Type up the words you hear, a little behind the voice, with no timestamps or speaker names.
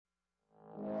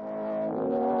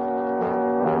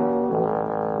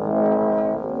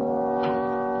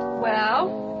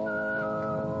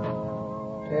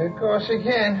it goes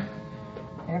again.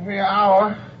 Every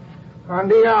hour, on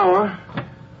the hour,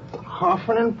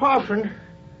 huffing and puffing.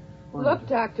 Look,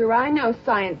 Doctor, I know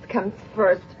science comes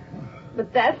first,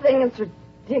 but that thing is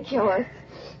ridiculous.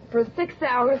 For 6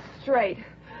 hours straight,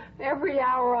 every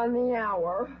hour on the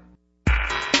hour.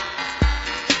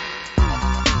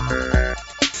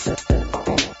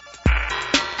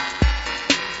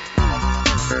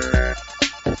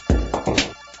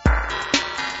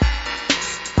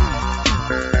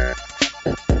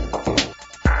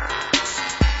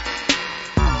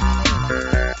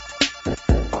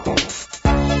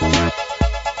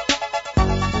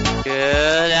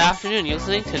 You're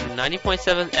listening to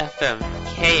 90.7 FM,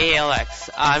 KALX.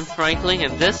 I'm Franklin,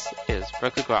 and this is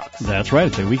Berkeley Groks. That's right.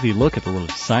 It's a weekly look at the world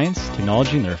of science,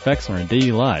 technology, and their effects on our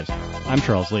daily lives. I'm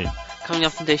Charles Lee. Coming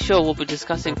up on today's show, we'll be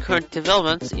discussing current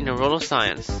developments in the world of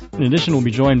science. In addition, we'll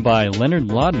be joined by Leonard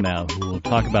Lodnow, who will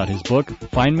talk about his book,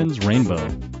 Feynman's Rainbow.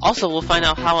 Also, we'll find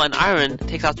out how an iron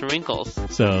takes out the wrinkles.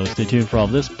 So stay tuned for all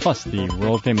this, plus the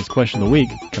world-famous question of the week,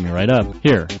 coming right up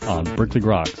here on Berkeley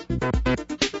Groks.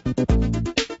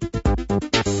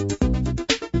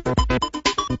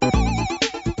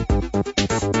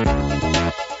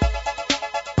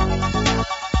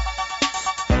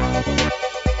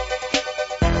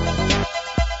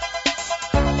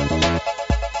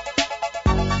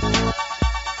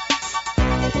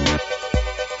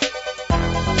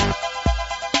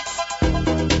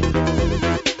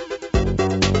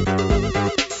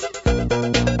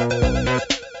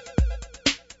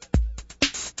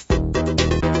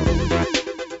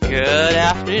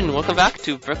 Welcome back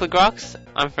to Berkeley Groks.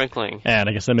 I'm Frank Ling. And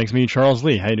I guess that makes me Charles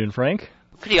Lee. How you doing, Frank?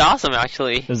 Pretty awesome,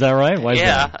 actually. Is that right? Why is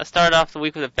that? Yeah, I started off the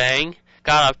week with a bang.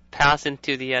 Got a pass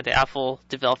into the Apple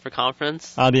Developer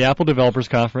Conference. The Apple Developers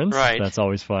Conference. Right. That's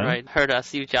always fun. Right. Heard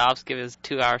Steve Jobs give his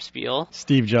 2-hour spiel.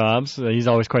 Steve Jobs. He's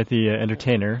always quite the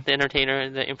entertainer. The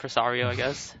entertainer, the impresario, I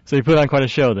guess. So he put on quite a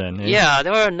show then. Eh? Yeah,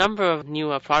 there were a number of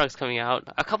new products coming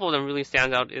out. A couple of them really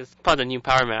stand out is probably the new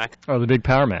Power Mac. Oh, the big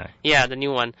Power Mac. Yeah, the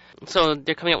new one. So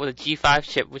they're coming out with a G5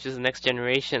 chip, which is the next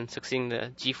generation, succeeding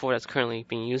the G4 that's currently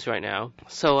being used right now.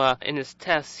 So in his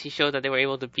tests, he showed that they were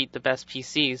able to beat the best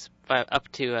PCs by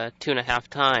up to 2.5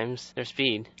 times their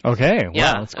speed. Okay, wow,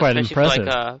 yeah, that's quite especially impressive.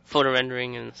 For like photo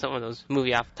rendering and some of those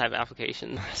movie type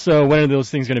applications. So when are those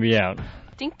things going to be out?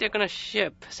 I think they're going to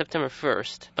ship September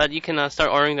 1st, but you can start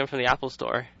ordering them from the Apple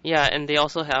Store. Yeah, and they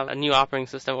also have a new operating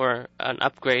system or an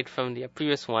upgrade from the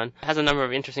previous one. It has a number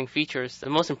of interesting features.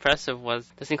 The most impressive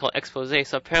was this thing called Exposé.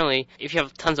 So apparently, if you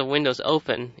have tons of windows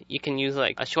open, you can use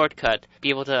like a shortcut, be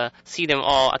able to see them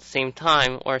all at the same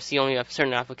time, or see only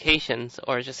certain applications,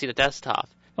 or just see the desktop.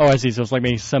 Oh, I see. So it's like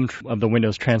making some of the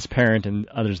windows transparent and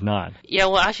others not. Yeah,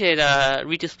 well, actually, it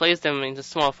redisplays them into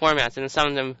small formats, and some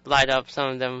of them light up,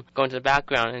 some of them go into the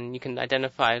background, and you can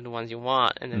identify the ones you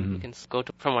want, and then you can go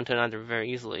from one to another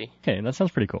very easily. Okay, that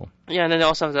sounds pretty cool. Yeah, and then they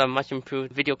also have a much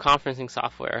improved video conferencing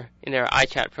software in their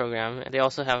iChat program. They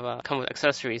also have come with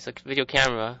accessories like video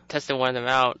camera. Tested one of them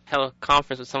out, held a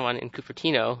conference with someone in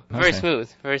Cupertino. Very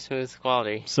smooth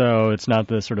quality. So it's not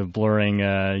the sort of blurring,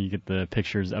 you get the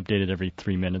pictures updated every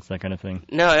 3 minutes, that kind of thing?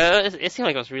 No, it seemed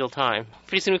like it was real time.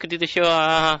 Pretty soon we could do the show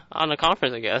on the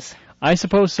conference, I guess. I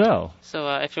suppose so. So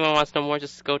if anyone wants to know more,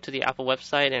 just go to the Apple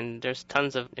website, and there's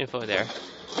tons of info there.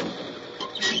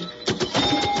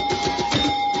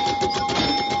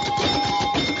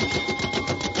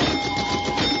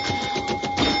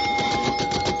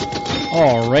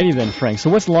 Alrighty then, Frank. So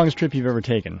what's the longest trip you've ever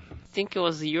taken? I think it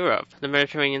was Europe, the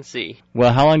Mediterranean Sea.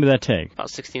 Well, how long did that take? About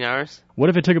 16 hours. What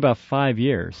if it took about 5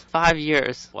 years? 5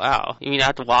 years. Wow. You mean I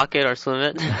have to walk it or swim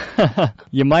it?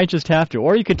 You might just have to.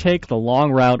 Or you could take the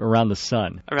long route around the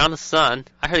sun. Around the sun?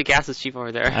 I heard the gas is cheap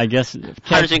over there. I guess.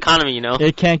 Hydrogen economy, you know.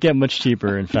 It can't get much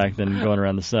cheaper, in fact, than going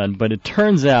around the sun. But it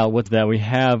turns out that we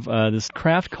have this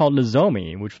craft called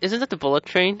Nozomi, which... Isn't that the bullet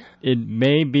train? It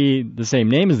may be the same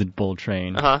name as the bullet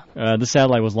train. Uh-huh. The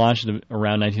satellite was launched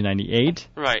around 1998.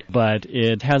 Right. But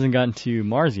it hasn't gotten to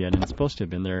Mars yet, and it's supposed to have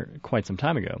been there quite some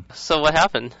time ago. So what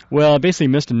happened? Well, it basically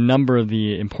missed a number of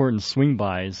the important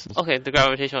swing-bys. Okay, the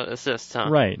gravitational assist, huh?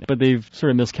 Right, but they've sort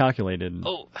of miscalculated.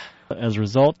 Oh. As a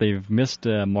result, they've missed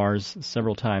Mars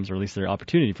several times, or at least their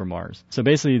opportunity for Mars. So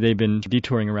basically, they've been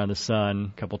detouring around the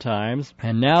sun a couple times,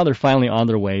 and now they're finally on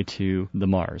their way to the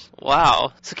Mars.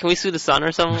 Wow. So can we sue the sun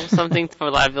or something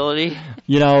for liability?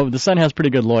 You know, the sun has pretty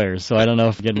good lawyers, so I don't know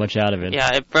if we get much out of it.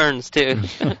 Yeah, it burns, too.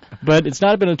 But it's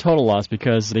not been a total loss,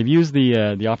 because they've used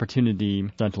the opportunity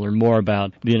to learn more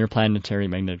about the interplanetary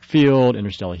magnetic field,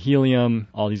 interstellar helium,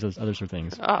 all these other sort of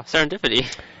things. Ah, serendipity.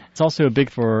 It's also big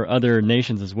for other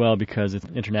nations as well because it's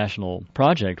an international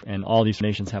project, and all these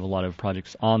nations have a lot of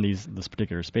projects on this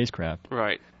particular spacecraft.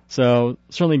 Right. So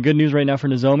certainly good news right now for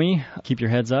Nozomi. Keep your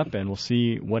heads up, and we'll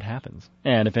see what happens.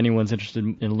 And if anyone's interested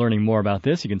in learning more about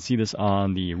this, you can see this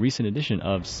on the recent edition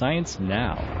of Science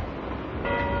Now.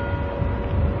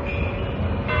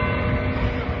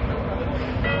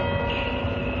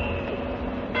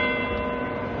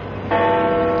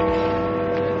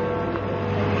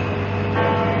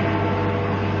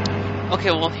 Okay,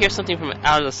 well, here's something from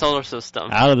out of the solar system.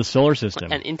 Out of the solar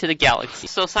system. And into the galaxy.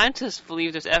 So scientists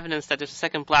believe there's evidence that there's a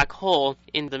second black hole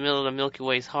in the middle of the Milky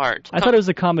Way's heart. I thought it was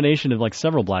a combination of like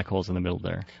several black holes in the middle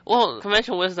there. Well,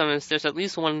 conventional wisdom is there's at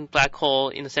least one black hole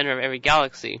in the center of every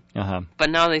galaxy. Uh-huh. But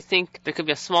now they think there could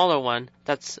be a smaller one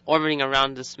that's orbiting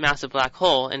around this massive black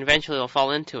hole, and eventually it'll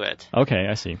fall into it. Okay,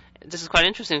 I see. This is quite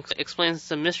interesting. It explains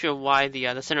the mystery of why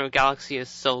the center of the galaxy is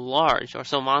so large or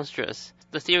so monstrous.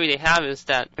 The theory they have is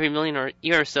that every million or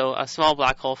year or so, a small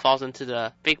black hole falls into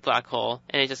the big black hole,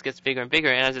 and it just gets bigger and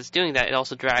bigger. And as it's doing that, it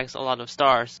also drags a lot of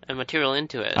stars and material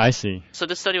into it. I see. So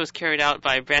this study was carried out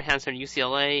by Brad Hansen at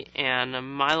UCLA and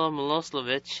Milo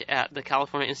Miloslavich at the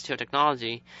California Institute of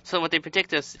Technology. So what they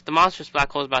predict is the monstrous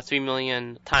black hole is about 3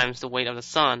 million times the weight of the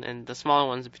sun, and the smaller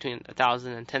ones between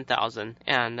 1,000 and 10,000.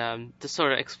 And this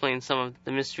sort of explains some of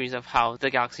the mysteries of how the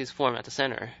galaxies form at the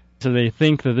center. So they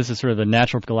think that this is sort of the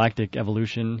natural galactic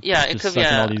evolution. Yeah, it could be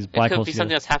all these black it could holes be together.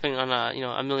 something that's happening on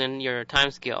a million-year time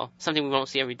scale. Something we won't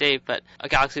see every day, but a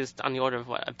galaxy is on the order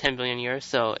of 10 billion years.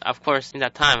 So of course, in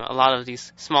that time, a lot of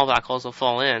these small black holes will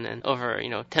fall in, and over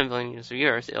 10 billion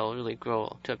years, it'll really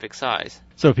grow to a big size.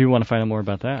 So if you want to find out more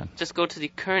about that, just go to the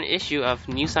current issue of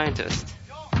New Scientist.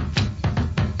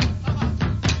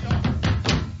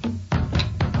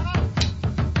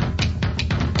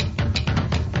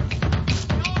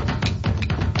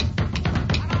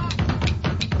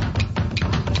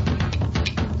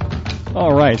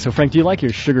 All right, so Frank, do you like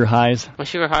your sugar highs? My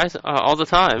sugar highs all the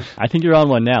time. I think you're on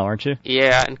one now, aren't you?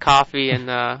 Yeah, and coffee and...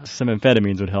 Some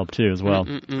amphetamines would help too as well.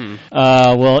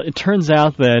 Well, it turns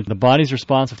out that the body's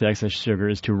response to excess sugar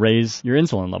is to raise your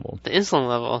insulin level. The insulin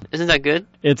level, isn't that good?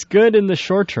 It's good in the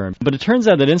short term, but it turns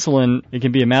out that insulin, it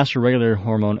can be a master regulator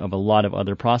hormone of a lot of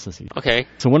other processes. Okay.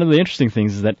 So one of the interesting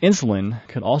things is that insulin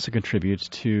could also contribute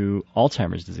to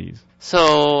Alzheimer's disease.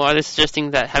 So are they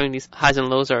suggesting that having these highs and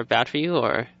lows are bad for you,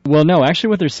 or...? Well, no.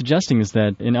 Actually, what they're suggesting is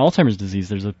that in Alzheimer's disease,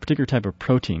 there's a particular type of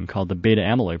protein called the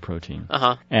beta-amyloid protein.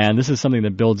 Uh-huh. And this is something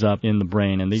that builds up in the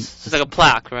brain. And it's like a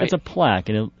plaque, right? It's a plaque,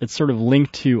 and it's sort of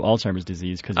linked to Alzheimer's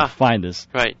disease because you find this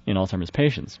in Alzheimer's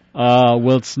patients.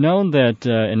 Well, it's known that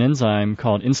an enzyme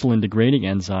called insulin-degrading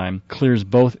enzyme clears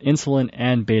both insulin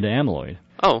and beta-amyloid.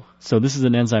 Oh. So this is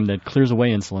an enzyme that clears away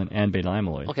insulin and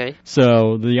beta-amyloid. Okay.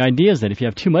 So the idea is that if you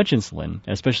have too much insulin,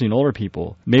 especially in older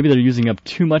people, maybe they're using up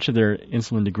too much of their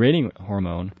insulin-degrading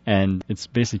hormone, and it's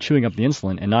basically chewing up the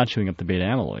insulin and not chewing up the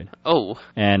beta-amyloid. Oh.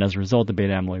 And as a result, the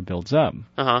beta-amyloid builds up.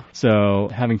 Uh-huh. So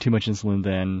having too much insulin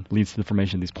then leads to the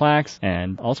formation of these plaques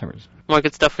and Alzheimer's. More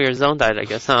good stuff for your zone diet, I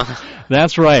guess, huh?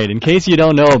 That's right. In case you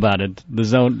don't know about it, the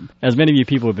zone, as many of you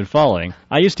people have been following,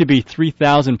 I used to be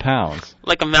 3,000 pounds.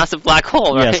 Like a massive black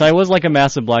hole, right? Yes, I was like a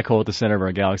massive black hole at the center of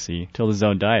our galaxy till the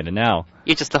zone died, and now...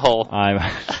 You're just a hole. I'm,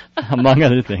 among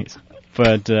other things.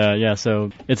 But, yeah, so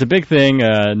it's a big thing.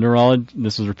 Neurology.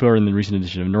 This was reported in the recent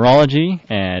edition of Neurology,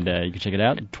 and you can check it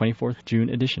out, 24th June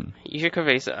edition. You're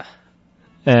Cerveza.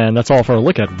 And that's all for a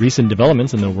look at recent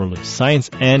developments in the world of science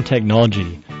and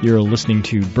technology. You're listening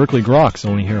to Berkeley Groks,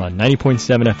 only here on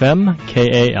 90.7 FM,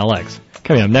 KALX.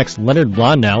 Coming up next, Leonard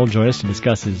Blondow will join us to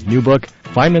discuss his new book,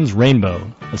 Feynman's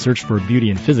Rainbow, a search for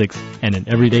beauty in physics and in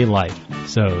everyday life.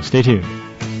 So stay tuned.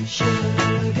 Sugar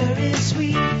is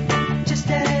sweet, just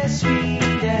as sweet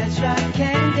as rock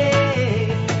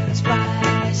candy.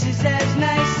 Spice is as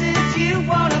nice as you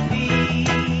want to be.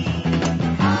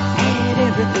 And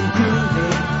everything groovy,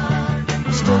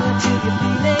 stir till you're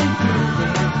feeling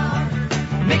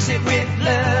groovy. Mix it with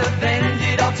love, blend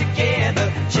it all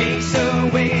together. Chase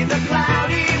away the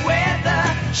cloudy weather.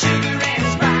 Sugar and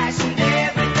spice and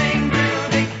everything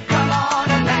groovy. Come on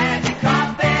a magic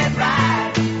carpet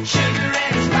ride. Sugar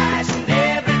and spice and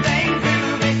everything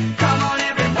groovy. Come on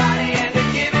everybody and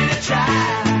give it a try.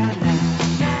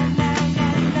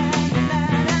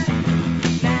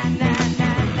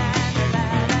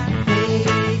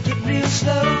 Take it real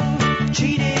slow,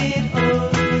 treat it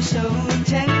oh so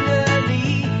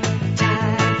tenderly.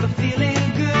 Time for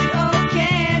feeling good, oh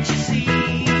can't you see?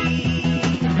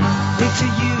 Wait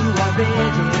till you are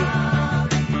ready.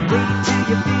 Wait till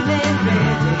you're feeling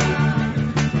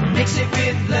ready. Mix it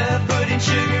with love, put in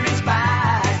sugar and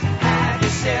spice. Have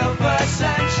yourself a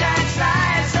sunshine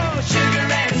slice.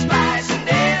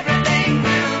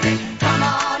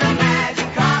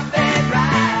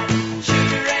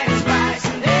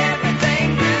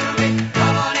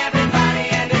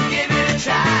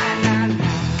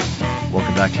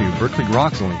 back to Berkeley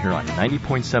Groks, only here on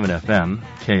 90.7 FM,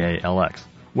 KALX.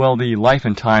 Well, the life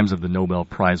and times of the Nobel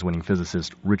Prize-winning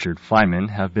physicist Richard Feynman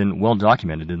have been well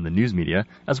documented in the news media,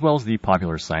 as well as the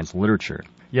popular science literature.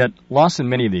 Yet, lost in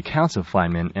many of the accounts of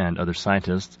Feynman and other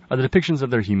scientists are the depictions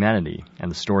of their humanity and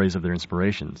the stories of their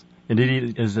inspirations. Indeed,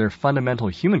 it is their fundamental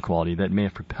human quality that may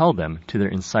have propelled them to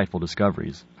their insightful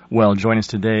discoveries. Well, join us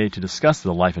today to discuss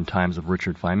the life and times of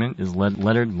Richard Feynman is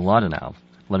Leonard Mlodinow.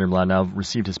 Leonard Mlodinow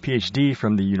received his Ph.D.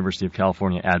 from the University of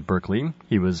California at Berkeley.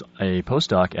 He was a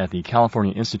postdoc at the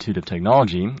California Institute of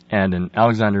Technology and an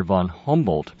Alexander von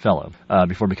Humboldt Fellow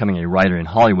before becoming a writer in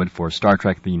Hollywood for Star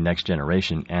Trek The Next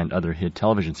Generation and other hit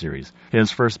television series.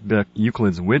 His first book,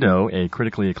 Euclid's Widow, a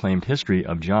critically acclaimed history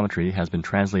of geometry, has been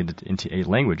translated into 8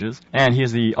 languages, and he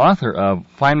is the author of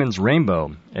Feynman's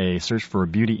Rainbow, a search for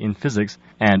beauty in physics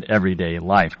and everyday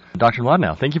life. Dr.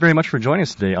 Mlodinow, thank you very much for joining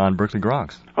us today on Berkeley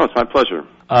Groks. Oh, it's my pleasure.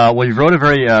 Well, you wrote a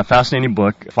very fascinating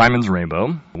book, Feynman's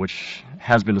Rainbow, which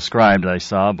has been described, I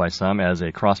saw, by some as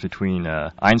a cross between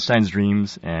Einstein's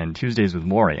Dreams and Tuesdays with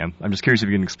Morrie. I'm just curious if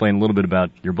you can explain a little bit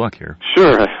about your book here.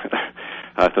 Sure.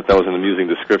 I thought that was an amusing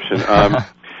description.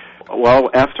 Well,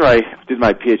 after I did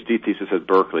my PhD thesis at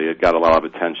Berkeley, it got a lot of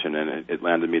attention, and it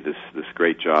landed me this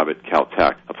great job at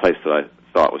Caltech, a place that I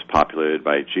thought was populated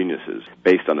by geniuses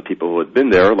based on the people who had been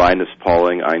there. Linus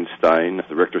Pauling, Einstein,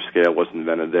 the Richter scale wasn't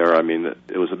invented there. I mean,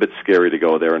 it was a bit scary to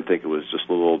go there and think it was just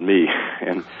little old me.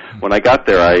 And when I got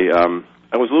there,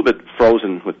 I was a little bit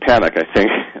frozen with panic, I think.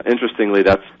 Interestingly,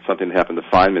 that's something that happened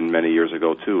to Feynman many years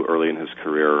ago, too, early in his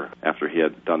career, after he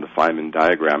had done the Feynman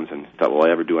diagrams and thought, will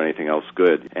I ever do anything else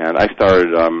good? And I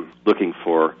started looking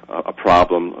for a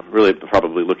problem, really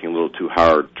probably looking a little too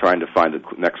hard, trying to find the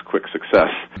next quick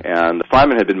success. And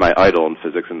Feynman had been my idol in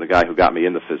physics and the guy who got me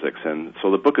into physics. And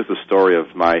so the book is the story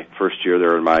of my first year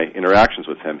there and my interactions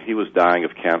with him. He was dying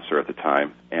of cancer at the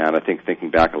time, and I think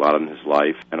thinking back a lot on his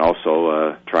life and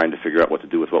also trying to figure out what to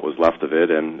do with what was left of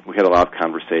it. And we had a lot of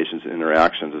conversations and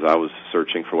interactions as I was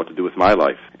searching for what to do with my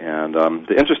life. And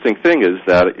the interesting thing is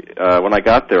that when I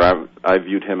got there, I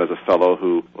viewed him as a fellow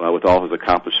who, with all his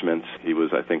accomplishments, he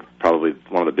was, I think, probably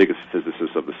one of the biggest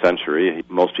physicists of the century.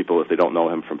 Most people, if they don't know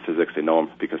him from physics, they know him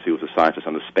because he was a scientist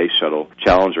on the Space Shuttle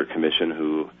Challenger Commission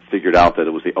who figured out that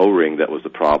it was the O-ring that was the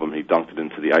problem. He dunked it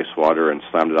into the ice water and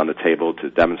slammed it on the table to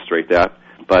demonstrate that.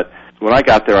 But when I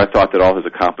got there, I thought that all his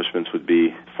accomplishments would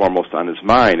be foremost on his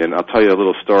mind, and I'll tell you a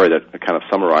little story that kind of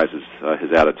summarizes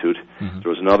his attitude. Mm-hmm. There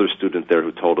was another student there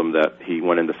who told him that he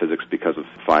went into physics because of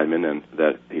Feynman and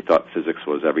that he thought physics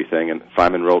was everything, and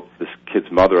Feynman wrote this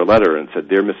kid's mother a letter and said,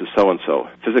 "Dear Mrs. So-and-so,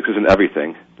 physics isn't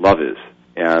everything, love is."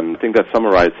 And I think that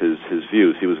summarized his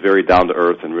views. He was very down to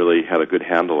earth and really had a good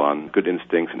handle on good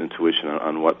instincts and intuition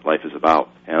on what life is about,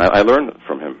 and I learned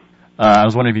from him. I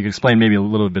was wondering if you could explain maybe a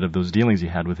little bit of those dealings you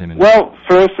had with him. Well,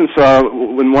 for instance,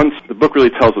 the book really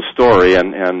tells a story,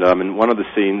 and in one of the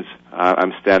scenes,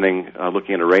 I'm standing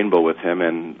looking at a rainbow with him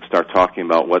and start talking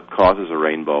about what causes a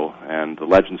rainbow and the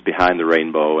legends behind the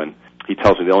rainbow. And he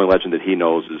tells me the only legend that he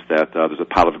knows is that there's a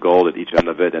pot of gold at each end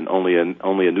of it, and only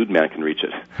a nude man can reach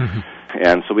it.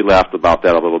 And so we laughed about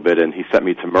that a little bit, and he sent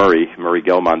me to Murray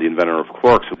Gell-Mann, the inventor of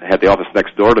quarks, who had the office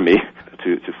next door to me,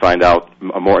 to find out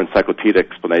a more encyclopedic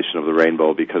explanation of the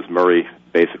rainbow, because Murray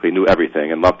basically knew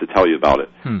everything and loved to tell you about it.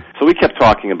 So we kept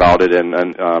talking about it and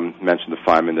mentioned to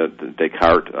Feynman that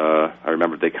Descartes, I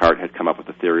remember Descartes had come up with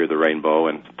the theory of the rainbow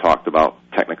and talked about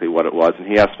technically what it was. And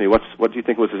he asked me, what do you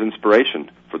think was his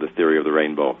inspiration for the theory of the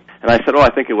rainbow? And I said, I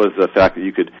think it was the fact that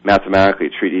you could mathematically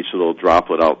treat each little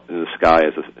droplet out in the sky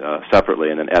as separately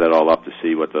and then add it all up to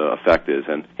see what the effect is.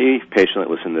 And he patiently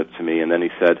listened to me, and then he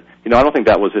said, I don't think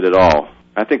that was it at all.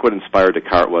 I think what inspired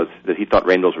Descartes was that he thought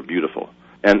rainbows were beautiful.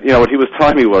 And, what he was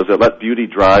telling me was that let beauty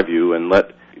drive you and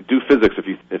do physics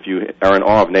if you are in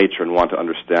awe of nature and want to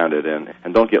understand it,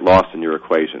 and don't get lost in your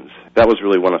equations. That was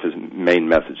really one of his main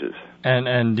messages.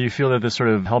 And do you feel that this sort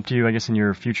of helped you, I guess, in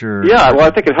your future? Yeah, well,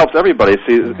 I think it helps everybody.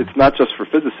 See, it's not just for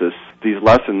physicists. These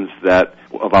lessons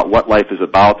about what life is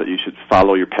about, that you should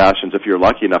follow your passions if you're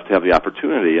lucky enough to have the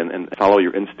opportunity, and follow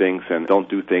your instincts, and don't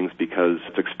do things because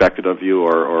it's expected of you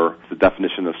or the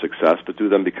definition of success, but do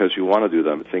them because you want to do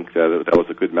them. I think that was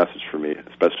a good message for me,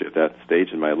 especially at that stage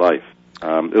in my life.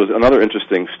 It was another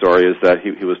interesting story is that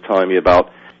he was telling me about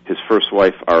his first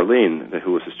wife, Arlene,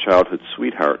 who was his childhood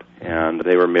sweetheart. And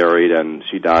they were married, and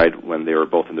she died when they were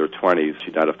both in their 20s.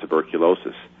 She died of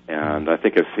tuberculosis. And I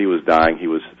think as he was dying, he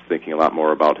was thinking a lot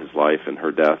more about his life and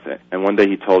her death. And one day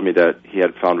he told me that he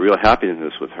had found real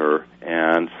happiness with her,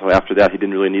 and so after that he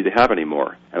didn't really need to have any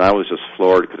more. And I was just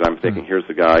floored, because I'm thinking, here's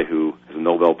the guy who has a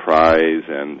Nobel Prize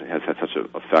and has had such an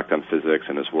effect on physics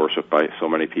and is worshipped by so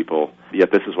many people,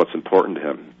 yet this is what's important to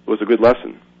him. It was a good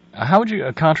lesson. How would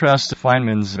you contrast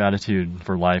Feynman's attitude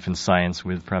for life and science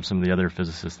with perhaps some of the other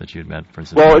physicists that you had met, for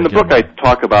instance? Well, in the book I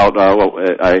talk about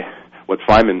what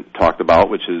Feynman talked about,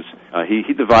 which is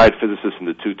he divided physicists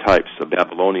into two types, of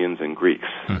Babylonians and Greeks.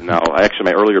 Mm-hmm. Now, actually,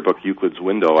 my earlier book, Euclid's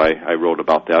Window, I wrote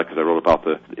about that, because I wrote about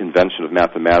the invention of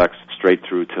mathematics straight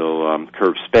through till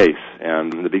curved space.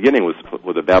 And in the beginning was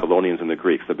the Babylonians and the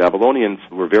Greeks. The Babylonians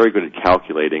were very good at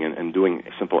calculating and doing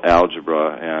simple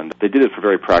algebra, and they did it for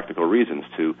very practical reasons,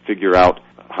 to figure out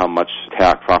how much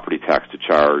property tax to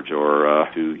charge, or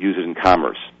to use it in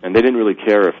commerce. And they didn't really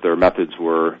care if their methods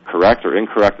were correct or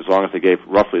incorrect, as long as they gave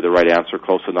roughly the right answer,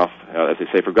 close enough, as they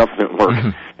say, for government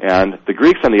work. And the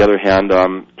Greeks, on the other hand,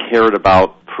 cared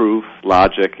about proof,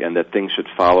 logic, and that things should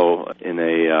follow in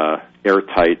a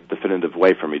airtight, definitive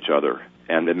way from each other.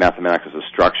 And that mathematics is a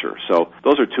structure. So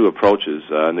those are two approaches.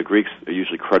 And the Greeks are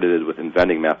usually credited with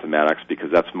inventing mathematics, because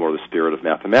that's more the spirit of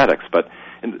mathematics. But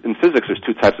in physics, there's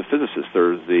two types of physicists.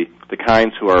 There's the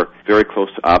kinds who are very close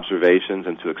to observations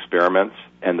and to experiments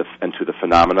and to the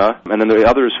phenomena, and then there are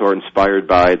others who are inspired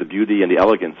by the beauty and the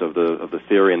elegance of the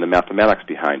theory and the mathematics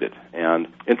behind it. And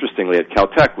interestingly, at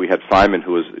Caltech, we had Feynman,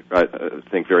 who was, I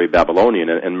think, very Babylonian,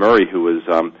 and Murray, who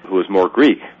was more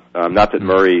Greek. Not that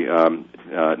Murray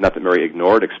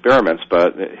ignored experiments,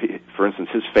 but for instance,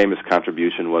 his famous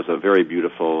contribution was a very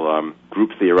beautiful group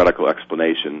theoretical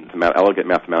explanation, elegant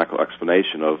mathematical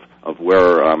explanation of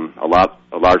where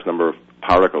a large number of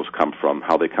particles come from,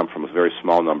 how they come from a very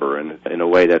small number, and in a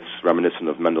way that's reminiscent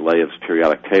of Mendeleev's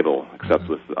periodic table, except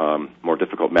with more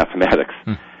difficult mathematics.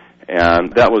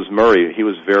 And that was Murray. He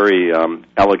was very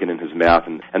elegant in his math.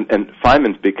 And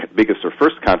Feynman's biggest or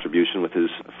first contribution with his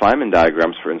Feynman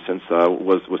diagrams, for instance,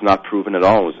 was not proven at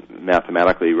all. It was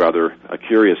mathematically rather a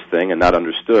curious thing and not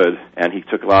understood. And he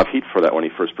took a lot of heat for that when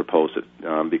he first proposed it,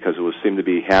 because it seemed to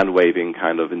be hand-waving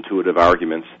kind of intuitive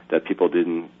arguments that people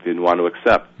didn't want to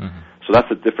accept. So that's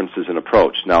the differences in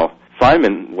approach. Now,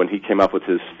 Feynman, when he came up with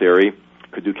his theory,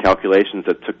 could do calculations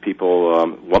that took people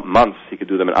months. He could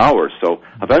do them in hours. So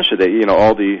eventually,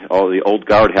 all the old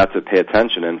guard had to pay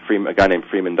attention, and a guy named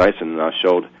Freeman Dyson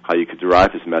showed how you could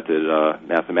derive his method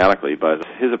mathematically. But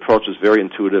his approach is very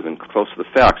intuitive and close to the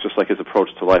facts, just like his approach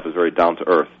to life is very down to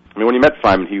earth. I mean, when you met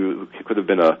Feynman, he could have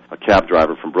been a cab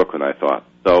driver from Brooklyn, I thought.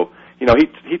 So,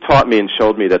 he taught me and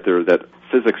showed me that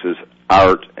physics is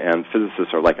art, and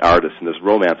physicists are like artists, and there's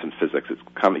romance in physics.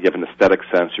 You have an aesthetic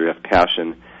sense, you have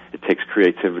passion. It takes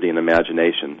creativity and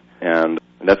imagination, and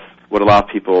that's what a lot of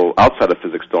people outside of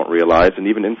physics don't realize. And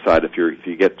even inside, if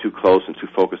you get too close and too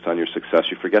focused on your success,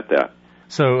 you forget that.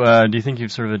 So, do you think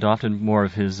you've sort of adopted more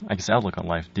of his, outlook on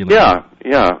life? Yeah,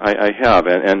 I have,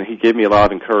 and he gave me a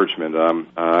lot of encouragement.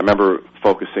 I remember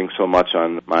focusing so much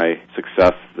on my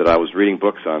success that I was reading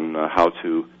books on how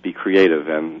to be creative,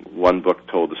 and one book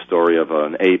told the story of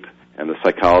an ape, and the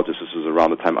psychologist, this was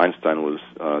around the time Einstein was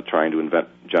trying to invent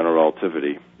general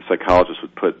relativity. The psychologist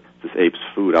would put this ape's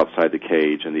food outside the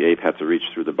cage, and the ape had to reach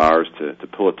through the bars to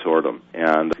pull it toward him.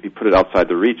 And he put it outside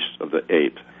the reach of the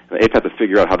ape. And the ape had to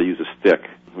figure out how to use a stick,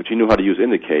 which he knew how to use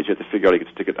in the cage. He had to figure out how he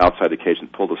could stick it outside the cage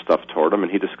and pull the stuff toward him,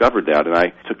 and he discovered that, and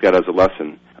I took that as a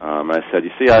lesson. And I said,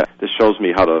 this shows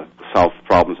me how to solve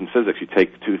problems in physics. You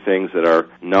take two things that are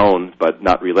known but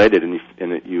not related, and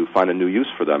you find a new use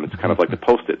for them. It's kind of like the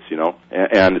Post-its,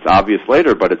 and it's obvious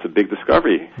later, but it's a big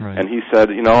discovery. Right. And he said,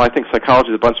 I think psychology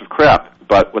is a bunch of crap,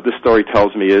 but what this story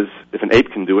tells me is if an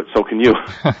ape can do it, so can you.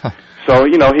 So,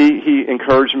 he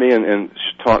encouraged me and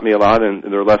taught me a lot, and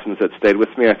there are lessons that stayed with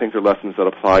me. I think there are lessons that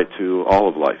apply to all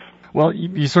of life. Well,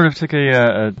 you sort of took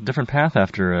a different path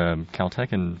after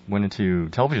Caltech and went into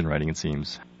television writing, it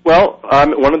seems. Well,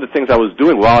 one of the things I was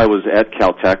doing while I was at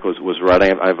Caltech was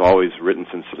writing. I've always written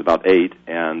since I was about 8,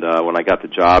 and when I got the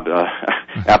job,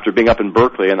 after being up in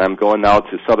Berkeley, and I'm going now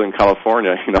to Southern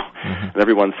California, and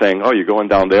everyone's saying, "Oh, you're going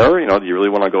down there? Do you really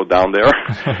want to go down there?"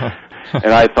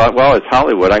 And I thought, well, it's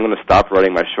Hollywood. I'm going to stop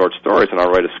writing my short stories and I'll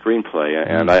write a screenplay.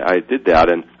 And I did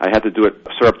that, and I had to do it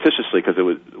surreptitiously because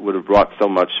it would have brought so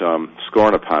much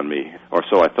scorn upon me, or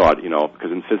so I thought,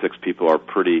 because in physics people are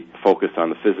pretty focused on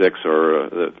the physics,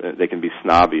 or they can be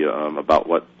snobby about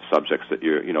what subjects that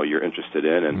you're interested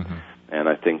in, and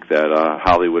I think that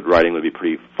Hollywood writing would be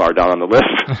pretty far down on the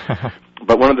list.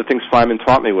 But one of the things Feynman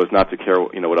taught me was not to care,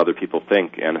 what other people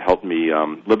think, and helped me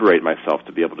liberate myself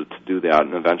to be able to do that.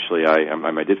 And eventually,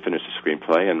 I did finish the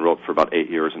screenplay and wrote for about 8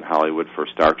 years in Hollywood for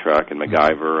Star Trek and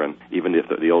MacGyver, and even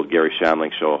the old Gary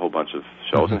Shandling show, a whole bunch of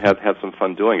shows, and had some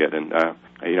fun doing it. And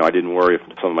I didn't worry if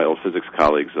some of my old physics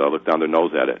colleagues looked down their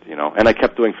nose at it. And I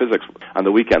kept doing physics on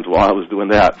the weekends while I was doing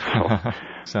that.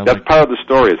 So that's part of the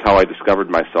story, is how I discovered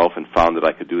myself and found that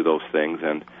I could do those things.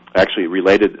 And actually,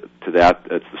 related to that,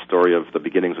 it's the story of the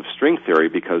beginnings of string theory,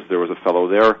 because there was a fellow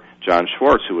there, John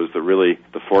Schwartz, who was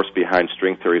the force behind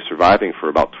string theory surviving for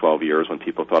about 12 years when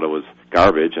people thought it was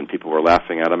garbage and people were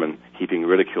laughing at him and heaping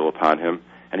ridicule upon him.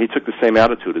 And he took the same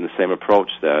attitude and the same approach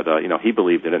that, he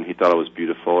believed in it and he thought it was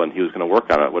beautiful and he was going to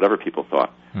work on it, whatever people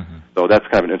thought. Mm-hmm. So that's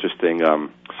kind of an interesting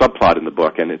subplot in the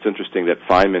book. And it's interesting that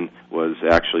Feynman was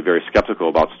actually very skeptical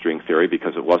about string theory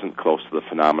because it wasn't close to the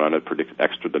phenomenon. It predicted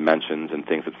extra dimensions and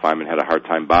things that Feynman had a hard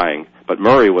time buying. But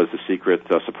Murray was the secret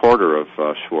supporter of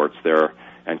Schwartz there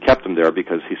and kept him there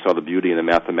because he saw the beauty in the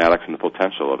mathematics and the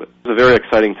potential of it. It was a very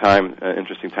exciting time,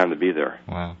 interesting time to be there.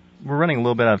 Wow. We're running a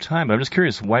little bit out of time, but I'm just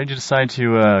curious, why did you decide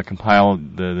to compile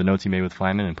the notes you made with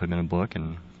Feynman and put them in a book?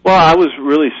 Well, I was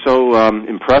really so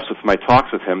impressed with my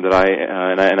talks with him that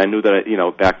I knew that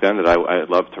back then that I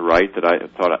loved to write, that I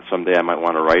thought someday I might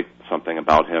want to write something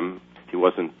about him. He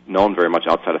wasn't known very much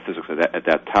outside of physics at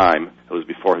that time. It was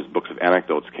before his books of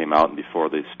anecdotes came out and before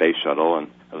the space shuttle, and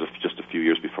it was just a few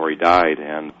years before he died.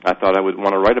 And I thought I would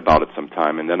want to write about it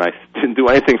sometime, and then I didn't do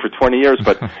anything for 20 years,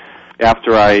 but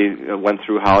after I went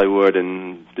through Hollywood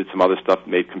and did some other stuff,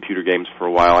 made computer games for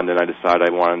a while, and then I decided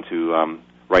I wanted to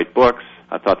write books,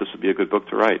 I thought this would be a good book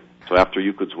to write. So after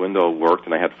Euclid's Window worked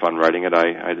and I had fun writing it,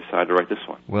 I decided to write this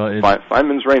one. Well,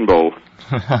 Feynman's Rainbow.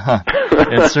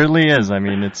 It certainly is. I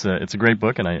mean, it's a great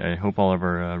book, and I hope all of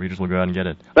our readers will go out and get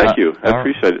it. Thank you. I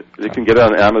appreciate it. You can get it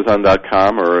on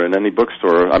Amazon.com or in any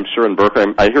bookstore. I'm sure in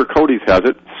Berkeley. I hear Cody's has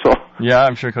it. So yeah,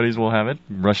 I'm sure Cody's will have it.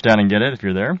 Rush down and get it if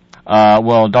you're there.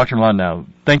 Well, Dr. Blondow,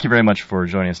 thank you very much for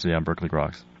joining us today on Berkeley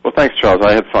Groks. Well, thanks, Charles.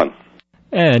 I had fun.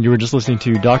 And you were just listening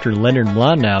to Dr. Leonard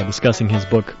Blondow discussing his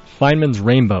book, Feynman's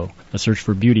Rainbow, A Search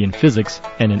for Beauty in Physics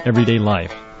and in Everyday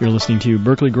Life. You're listening to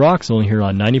Berkeley Groks, only here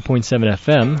on 90.7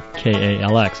 FM,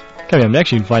 KALX. Coming up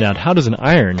next, you can find out how does an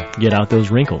iron get out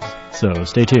those wrinkles. So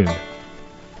stay tuned.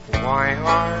 Why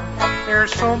are there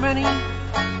so many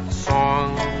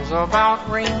songs about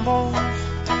rainbows?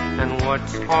 And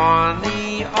what's on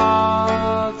the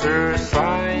other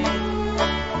side?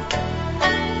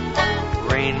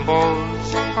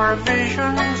 Rainbows are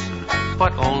visions,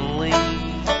 but only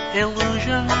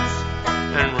illusions,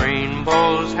 and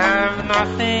rainbows have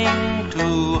nothing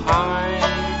to hide.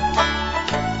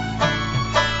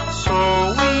 So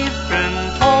we've been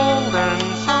told, and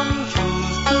some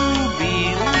choose to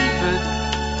believe it.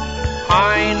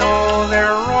 I know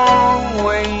they're wrong,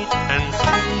 wait and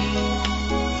see.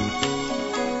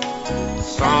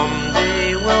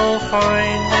 Someday we'll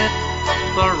find it,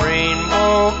 the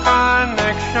rainbow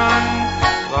connection,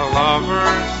 the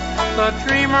lovers, the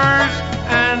dreamers,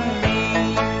 and me.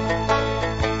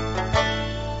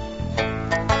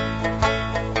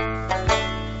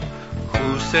 Who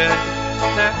said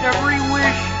that every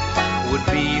wish would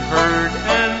be heard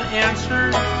and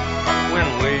answered when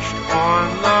wished on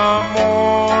the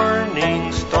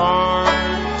morning star?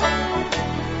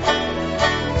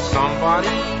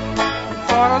 Somebody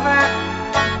thought of that,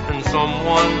 and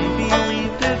someone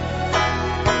believed it.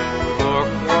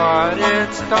 Look what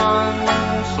it's done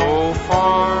so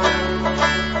far.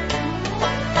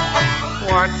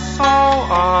 What's so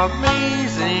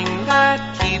amazing that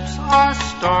keeps us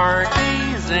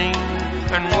stargazing?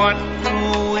 And what do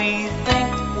we think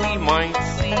we might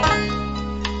see?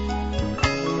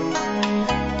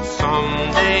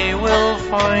 Someday we'll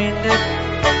find it,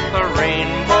 the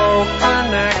rainbow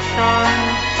connection,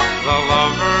 the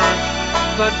lovers,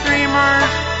 the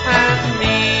dreamers, and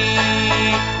me.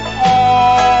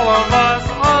 All of us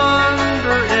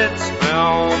under its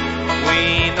spell, we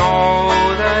know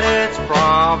that it's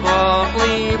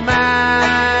probably magic.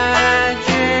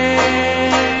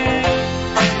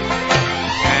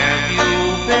 Have you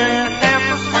been half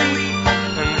asleep,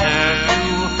 and have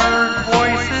you heard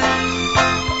voices?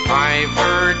 I've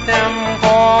heard them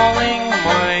calling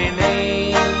my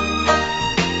name.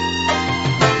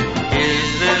 Is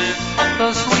this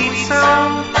the sweet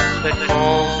sound that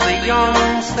calls the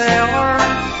young sailor?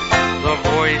 The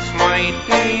voice might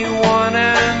be one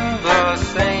and the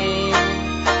same.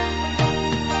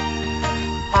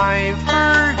 I've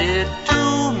heard it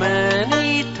too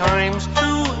many times to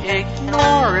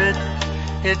ignore it.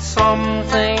 It's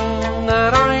something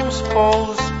that I'm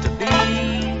supposed to be.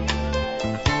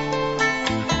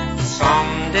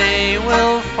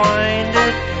 find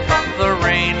it, the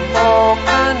rainbow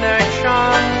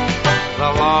connection,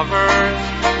 the lovers,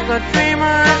 the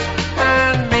dreamers,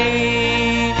 and me.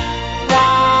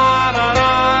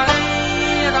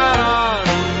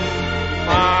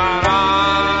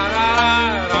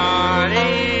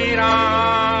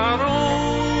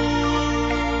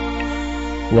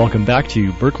 Welcome back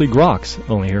to Berkeley Groks,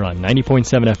 only here on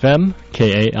 90.7 FM,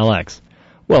 KALX.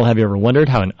 Well, have you ever wondered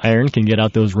how an iron can get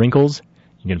out those wrinkles?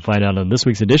 You can find out on this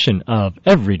week's edition of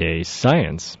Everyday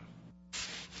Science.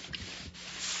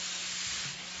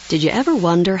 Did you ever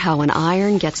wonder how an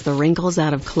iron gets the wrinkles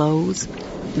out of clothes?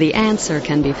 The answer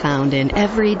can be found in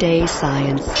Everyday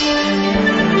Science.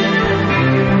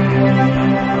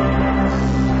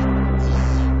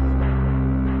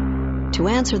 To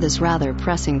answer this rather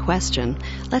pressing question,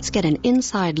 let's get an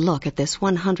inside look at this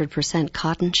 100%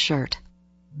 cotton shirt.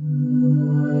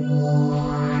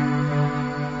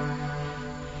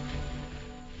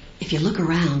 If you look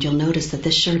around, you'll notice that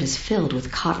this shirt is filled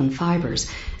with cotton fibers,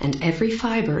 and every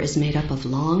fiber is made up of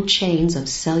long chains of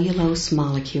cellulose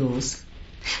molecules.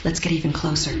 Let's get even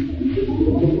closer.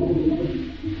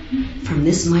 From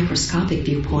this microscopic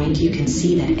viewpoint, you can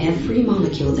see that every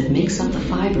molecule that makes up the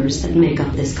fibers that make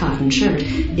up this cotton shirt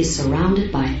is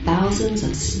surrounded by thousands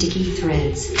of sticky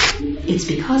threads. It's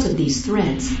because of these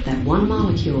threads that one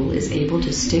molecule is able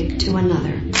to stick to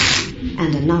another,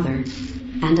 and another,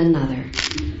 and another,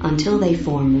 until they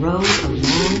form rows of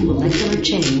long molecular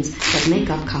chains that make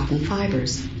up cotton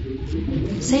fibers.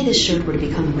 Say this shirt were to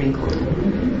become wrinkled.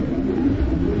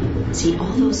 See,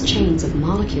 all those chains of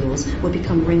molecules would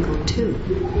become wrinkled too.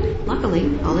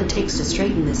 Luckily, all it takes to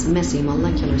straighten this messy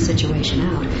molecular situation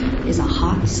out is a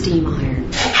hot steam iron.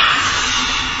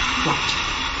 Watch.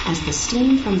 As the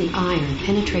steam from the iron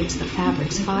penetrates the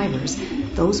fabric's fibers,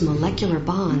 those molecular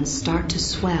bonds start to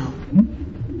swell.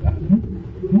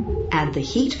 Add the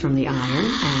heat from the iron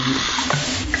and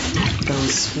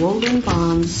those swollen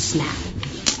bonds snap.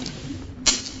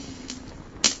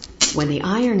 When the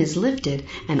iron is lifted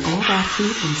and all that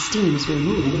heat and steam is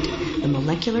removed, the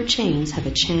molecular chains have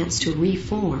a chance to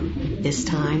reform, this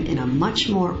time in a much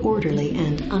more orderly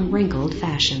and unwrinkled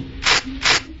fashion.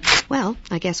 Well,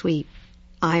 I guess we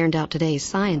ironed out today's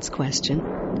science question.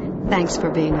 Thanks for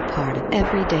being a part of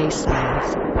Everyday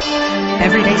Science.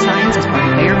 Everyday Science is part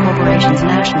of Bayer Corporation's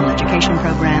National Education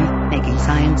Program, making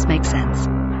science make sense.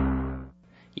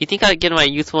 You think I'd get my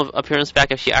youthful appearance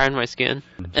back if she ironed my skin?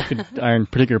 You could iron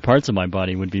particular parts of my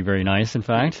body would be very nice, in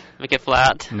fact. Make it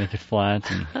flat. Make it flat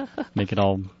and make it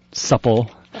all supple.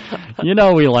 You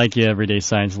know we like you, Everyday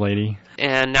Science lady.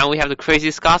 And now we have the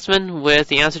Crazy Scotsman with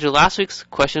the answer to last week's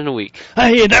question of the week.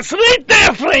 Hey, that's right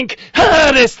there, Frank.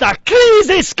 It's the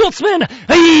Crazy Scotsman.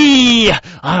 Hey,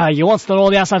 you want to know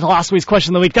the answer to last week's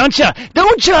question of the week, don't you?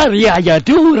 Don't you? Yeah, you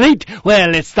do, right?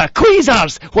 Well, it's the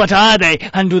quasars. What are they,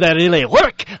 and do they really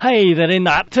work? Hey, they're in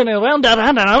that turning around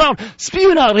and around,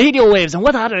 spewing out radio waves. And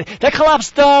what are they? They collapse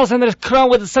stars and they're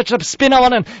crowned with such a spin on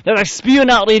them. They're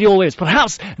spewing out radio waves.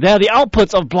 Perhaps they're the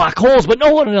outputs of black holes, but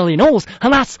no one really knows.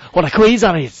 And that's what a quasar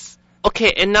is.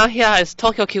 Okay, and now here is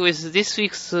Tokyo Q with this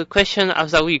week's question of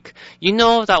the week. You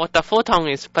know that what the photon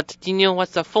is, but do you know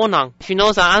what's the phonon? If you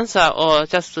know the answer, or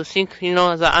just to think you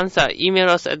know the answer, email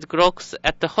us at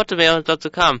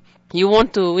groks@hotmail.com. You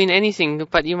won't win anything,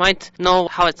 but you might know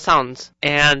how it sounds.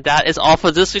 And that is all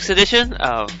for this week's edition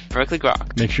of Berkeley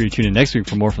Grok. Make sure you tune in next week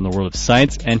for more from the world of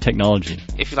science and technology.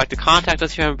 If you'd like to contact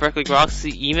us here on Berkeley Groks,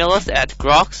 email us at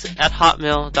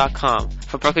groks@hotmail.com.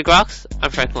 For Berkeley Groks,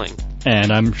 I'm Frank Ling.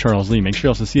 And I'm Charles Lee. Make sure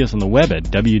you also see us on the web at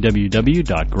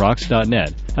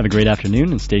www.groks.net. Have a great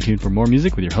afternoon and stay tuned for more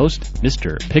music with your host,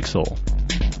 Mr. Pixel.